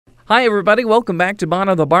Hi, everybody. Welcome back to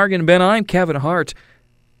Bottom of the Bargain Bin. I'm Kevin Hart.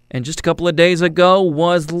 And just a couple of days ago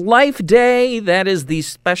was Life Day. That is the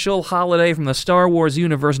special holiday from the Star Wars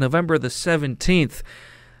universe, November the 17th.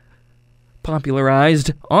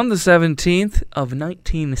 Popularized on the 17th of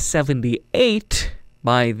 1978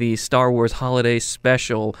 by the Star Wars Holiday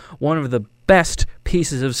Special. One of the best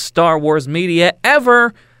pieces of Star Wars media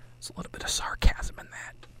ever. There's a little bit of sarcasm in that.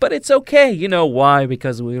 But it's okay. You know why?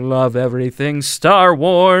 Because we love everything Star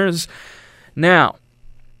Wars. Now,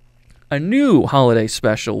 a new holiday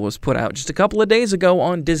special was put out just a couple of days ago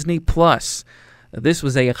on Disney+. This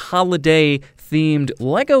was a holiday-themed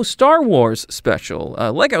Lego Star Wars special.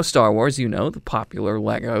 Lego Star Wars, you know, the popular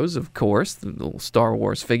Legos, of course, the little Star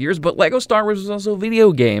Wars figures, but Lego Star Wars was also a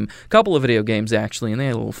video game, a couple of video games, actually, and they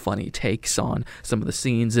had little funny takes on some of the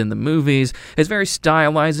scenes in the movies. It's very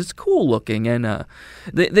stylized, it's cool looking, and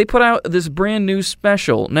they put out this brand new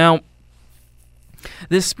special. Now,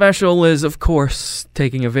 this special is, of course,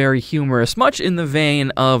 taking a very humorous, much in the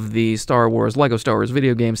vein of the Lego Star Wars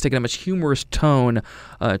video games, taking a much humorous tone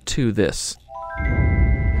to this.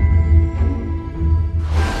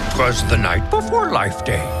 'Twas the night before Life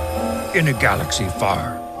Day, in a galaxy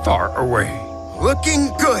far, far away.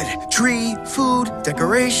 Looking good. Tree, food,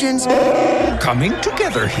 decorations. Coming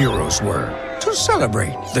together heroes were to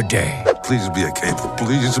celebrate the day. Please be a cape.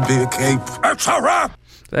 Please be a cape. It's a wrap!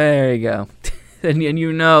 There you go. And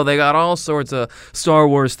you know, they got all sorts of Star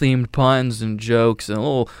Wars-themed puns and jokes and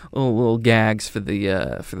little gags for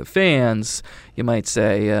the fans, you might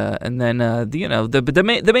say. And then,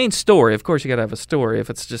 the main story, of course, you got to have a story. If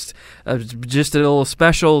it's just a little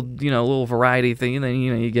special, little variety thing, then,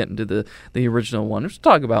 you get into the original one, which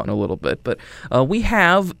we'll talk about in a little bit. But we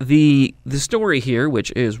have the story here,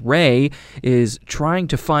 which is Rey is trying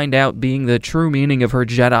to find out, being the true meaning of her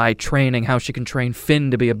Jedi training, how she can train Finn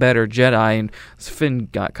to be a better Jedi. And Finn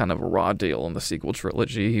got kind of a raw deal in the sequel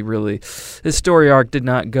trilogy. His story arc did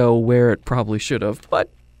not go where it probably should have, but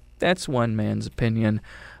that's one man's opinion.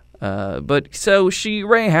 So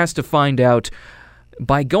Rey has to find out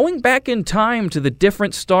by going back in time to the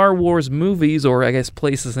different Star Wars movies, or I guess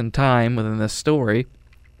places in time within this story,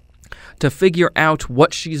 to figure out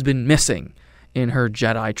what she's been missing in her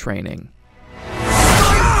Jedi training.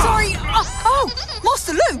 Sorry! Oh,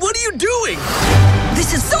 Master Luke! What are you doing?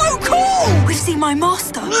 This is so cool! We've seen my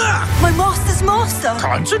master. My master's master.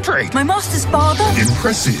 Concentrate! My master's father.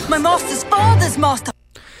 Impressive. My master's father's master.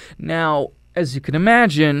 Now, as you can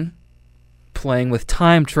imagine, playing with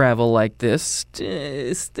time travel like this,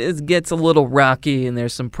 it gets a little rocky, and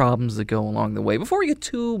there's some problems that go along the way. Before we get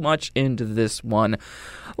too much into this one,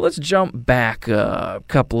 let's jump back a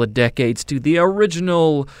couple of decades to the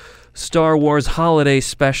original Star Wars holiday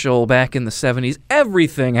special back in the 70s.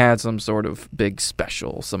 Everything had some sort of big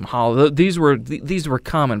special. These were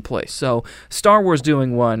commonplace. So Star Wars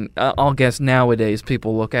doing one, I'll guess nowadays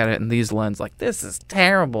people look at it in these lenses like, this is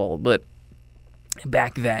terrible. But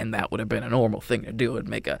back then, that would have been a normal thing to do, and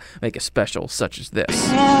make a special such as this.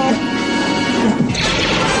 Our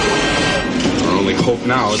only hope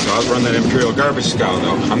now is to outrun that Imperial garbage scow,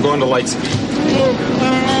 though. I'm going to Lightspeed.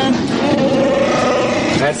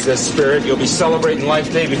 That's the spirit. You'll be celebrating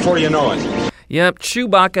Life Day before you know it. Yep,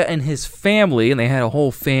 Chewbacca and his family, and they had a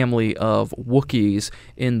whole family of Wookiees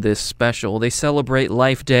in this special. They celebrate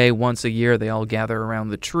Life Day once a year. They all gather around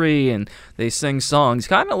the tree and they sing songs,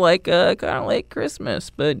 kind of like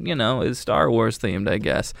Christmas, but it's Star Wars themed, I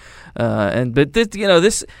guess. But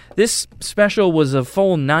this special was a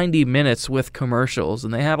full 90 minutes with commercials,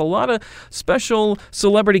 and they had a lot of special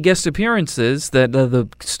celebrity guest appearances that the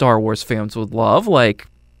Star Wars fans would love, like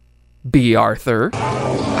B. Arthur.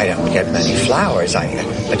 I don't get many flowers,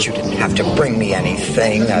 but you didn't have to bring me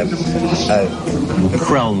anything.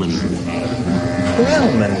 Krellman.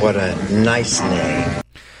 Krellman, what a nice name.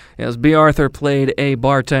 Yes, B. Arthur played a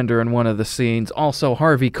bartender in one of the scenes. Also,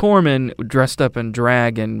 Harvey Korman, dressed up in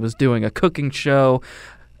drag and was doing a cooking show.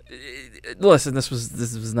 Listen, this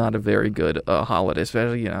was not a very good holiday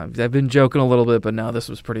special. I've been joking a little bit, but no, this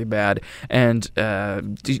was pretty bad. And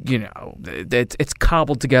it's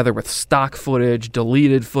cobbled together with stock footage,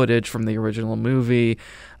 deleted footage from the original movie.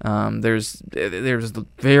 There's the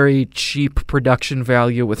very cheap production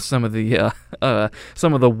value with some of the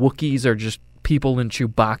Wookiees are just people in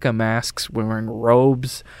Chewbacca masks wearing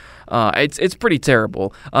robes. It's pretty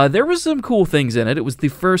terrible. There was some cool things in it. It was the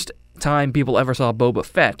first time people ever saw Boba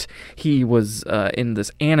Fett. He was in this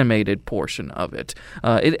animated portion of it.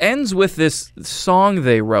 It ends with this song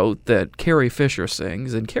they wrote that Carrie Fisher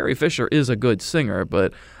sings, and Carrie Fisher is a good singer,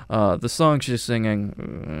 but the song she's singing...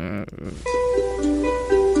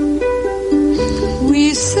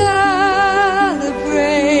 We celebrate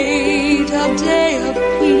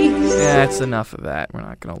That's enough of that. We're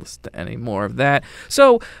not going to listen to any more of that.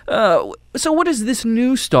 So what does this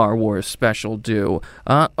new Star Wars special do?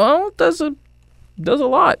 It does a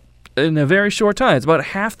lot in a very short time. It's about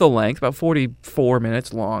half the length, about 44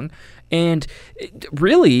 minutes long. And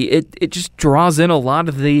it just draws in a lot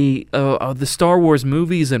of the Star Wars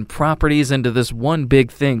movies and properties into this one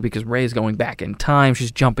big thing, because Rey's going back in time.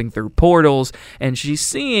 She's jumping through portals, and she's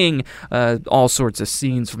seeing all sorts of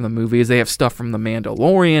scenes from the movies. They have stuff from The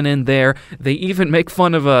Mandalorian in there. They even make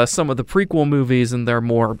fun of some of the prequel movies, and they're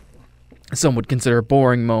more, some would consider,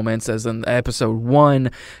 boring moments, as in Episode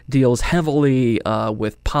 1 deals heavily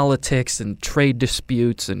with politics and trade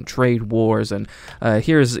disputes and trade wars, and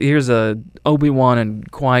here's Obi-Wan and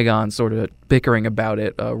Qui-Gon sort of bickering about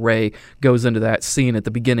it. Rey goes into that scene at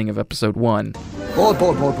the beginning of Episode 1.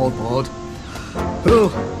 Board. Who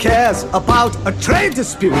cares about a trade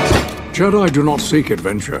dispute? Jedi do not seek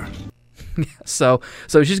adventure. So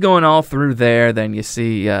she's going all through there. Then you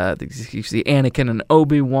see Anakin and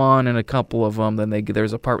Obi-Wan and a couple of them. Then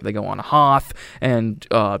there's a part where they go on Hoth, and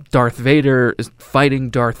Darth Vader is fighting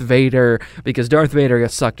Darth Vader, because Darth Vader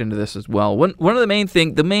gets sucked into this as well. One of the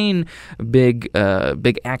main big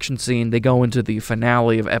action scene, they go into the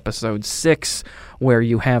finale of Episode 6, where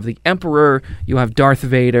you have the Emperor, you have Darth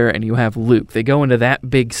Vader, and you have Luke. They go into that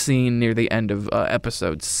big scene near the end of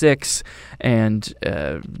Episode 6, and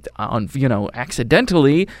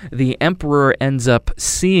accidentally, the Emperor ends up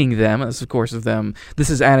seeing them. This, of course, this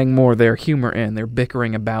is adding more of their humor in. They're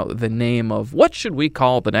bickering about the name of, what should we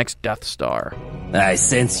call the next Death Star? I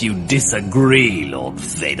sense you disagree, Lord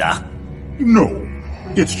Vader. No,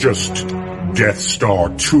 it's just Death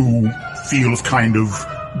Star 2 feels kind of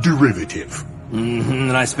derivative.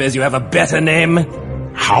 And I suppose you have a better name?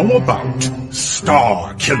 How about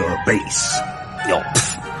Star Killer Base? Oh,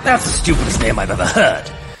 that's the stupidest name I've ever heard.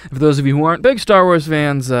 For those of you who aren't big Star Wars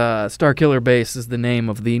fans, Star Killer Base is the name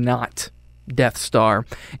of the not Death Star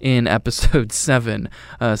in Episode 7.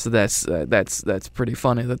 So that's pretty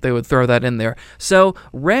funny that they would throw that in there. So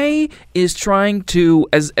Rey is trying to,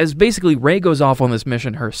 as basically Rey goes off on this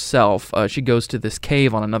mission herself. She goes to this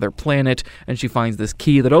cave on another planet, and she finds this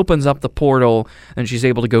key that opens up the portal, and she's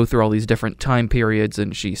able to go through all these different time periods,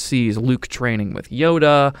 and she sees Luke training with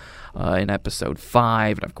Yoda in Episode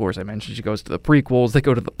 5, and of course I mentioned she goes to the prequels. They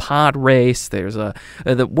go to the pod race. There's one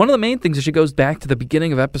of the main things is she goes back to the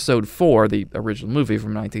beginning of Episode 4, the original movie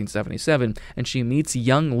from 1977, and she meets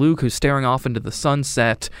young Luke, who's staring off into the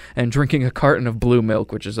sunset and drinking a carton of blue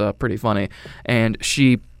milk, which is pretty funny. And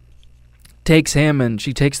she takes him, and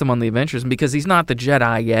she takes them on the adventures, and because he's not the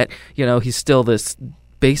Jedi yet, he's still this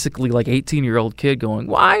basically like 18-year-old kid going,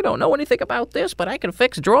 well, I don't know anything about this, but I can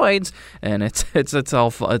fix droids, and it's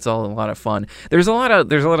all a lot of fun. There's a lot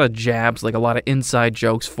of jabs, like a lot of inside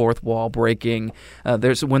jokes, fourth wall breaking.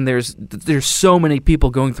 There's so many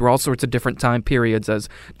people going through all sorts of different time periods as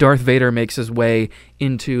Darth Vader makes his way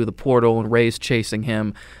into the portal and Rey's chasing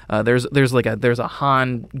him. There's a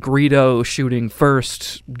Han Greedo shooting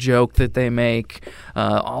first joke that they make.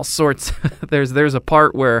 All sorts. There's a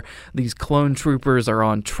part where these clone troopers are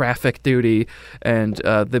on traffic duty, and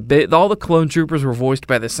all the clone troopers were voiced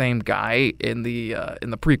by the same guy in the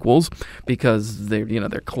prequels, because they're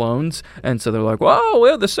clones, and so they're like, "Whoa, we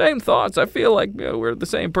have the same thoughts. I feel like we're the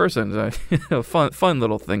same person." Fun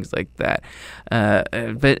little things like that.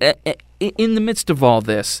 But in the midst of all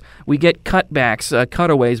this, we get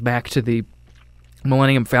cutaways back to the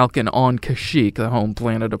Millennium Falcon on Kashyyyk, the home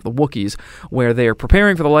planet of the Wookiees, where they are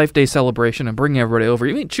preparing for the Life Day celebration and bringing everybody over.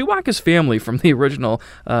 Even Chewbacca's family from the original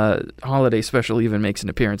holiday special even makes an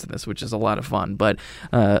appearance in this, which is a lot of fun. But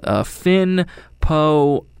Finn,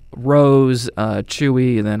 Poe, Rose,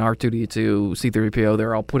 Chewie, and then R2-D2, C-3PO,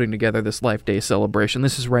 they're all putting together this Life Day celebration.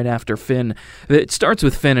 This is right after Finn. It starts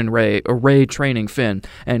with Finn and Rey, or Rey training Finn,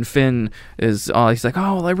 and Finn is, he's like,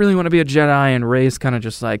 oh, well, I really want to be a Jedi, and Rey's kind of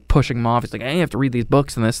just like pushing him off. He's like, hey, you have to read these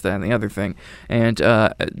books and this, that, and the other thing. And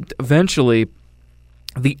eventually,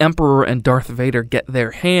 the Emperor and Darth Vader get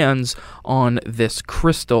their hands on this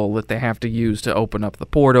crystal that they have to use to open up the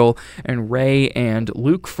portal, and Rey and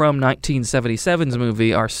Luke from 1977's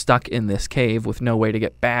movie are stuck in this cave with no way to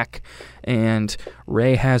get back, and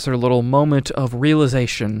Rey has her little moment of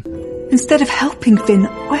realization. Instead of helping Finn,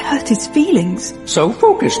 I hurt his feelings. So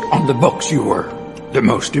focused on the books you were. The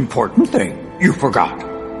most important thing you forgot.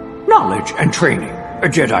 Knowledge and training a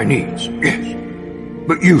Jedi needs, yes.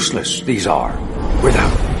 But useless these are,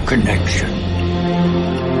 without connection.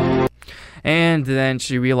 And then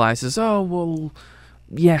she realizes, oh, well,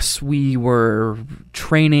 yes, we were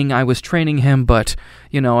training. I was training him, but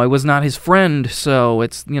I was not his friend, so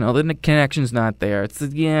it's the connection's not there. It's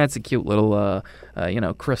a cute little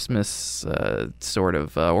Christmas sort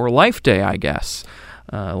of or Life Day, I guess.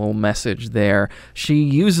 A little message there. She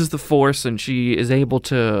uses the Force, and she is able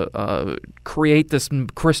to create this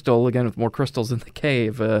crystal, again with more crystals in the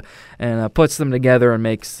cave, and puts them together and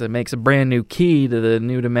makes a brand new key to the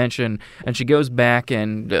new dimension. And she goes back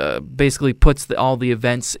and basically puts all the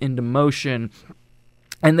events into motion.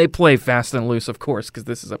 And they play fast and loose, of course, because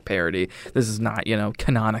this is a parody. This is not,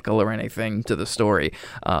 canonical or anything to the story.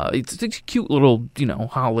 It's a cute little,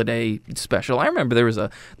 holiday special. I remember there was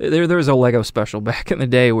a Lego special back in the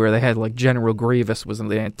day where they had like General Grievous was in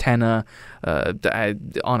the antenna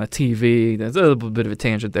on a TV. There's a little bit of a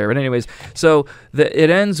tangent there, but anyways, so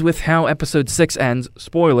it ends with how Episode 6 ends.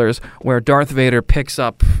 Spoilers, where Darth Vader picks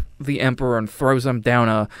up the Emperor and throws him down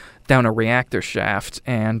a reactor shaft,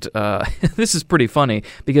 and this is pretty funny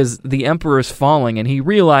because the Emperor is falling and he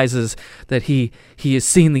realizes that he has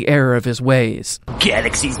seen the error of his ways.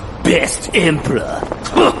 Galaxy's best Emperor.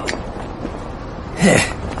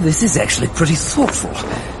 This is actually pretty thoughtful.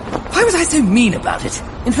 Why was I so mean about it?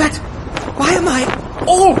 In fact, why am I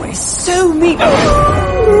always so mean?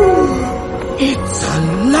 It's a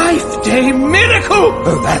Life Day miracle!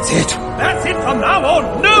 Oh, that's it. That's it from now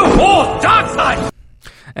on. No more Darkseid!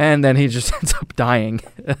 And then he just ends up dying.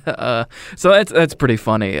 So that's pretty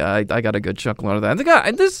funny. I got a good chuckle out of that.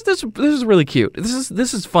 This is really cute. This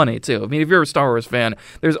is funny too. I mean, if you're a Star Wars fan,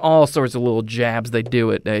 there's all sorts of little jabs they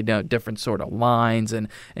do it. They do different sort of lines and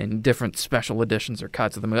different special editions or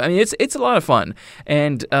cuts of the movie. I mean, it's a lot of fun,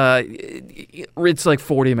 and it's like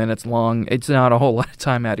 40 minutes long. It's not a whole lot of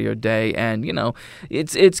time out of your day, and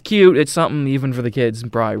it's cute. It's something even for the kids and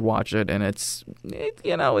probably watch it. And it's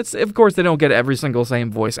of course they don't get every single same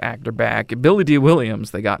voice actor back. Billy D.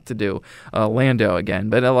 Williams, they got to do Lando again,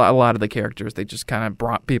 but a lot of the characters, they just kind of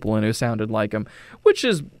brought people in who sounded like him, which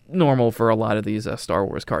is normal for a lot of these Star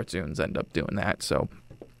Wars cartoons end up doing that. So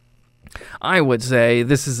I would say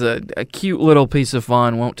this is a cute little piece of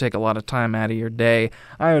fun, won't take a lot of time out of your day.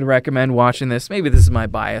 I would recommend watching this. Maybe this is my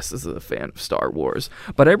bias as a fan of Star Wars,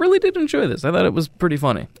 but I really did enjoy this. I thought it was pretty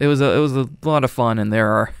funny. It was a lot of fun,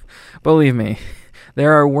 and believe me,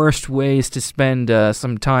 there are worse ways to spend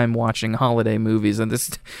some time watching holiday movies, and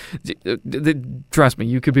this, trust me,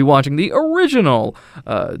 you could be watching the original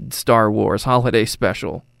Star Wars holiday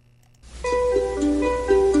special.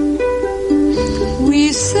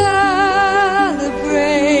 We celebrate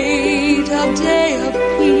a day of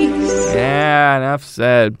peace. Yeah, enough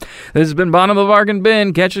said. This has been Bottom of the Bargain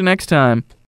Bin. Catch you next time.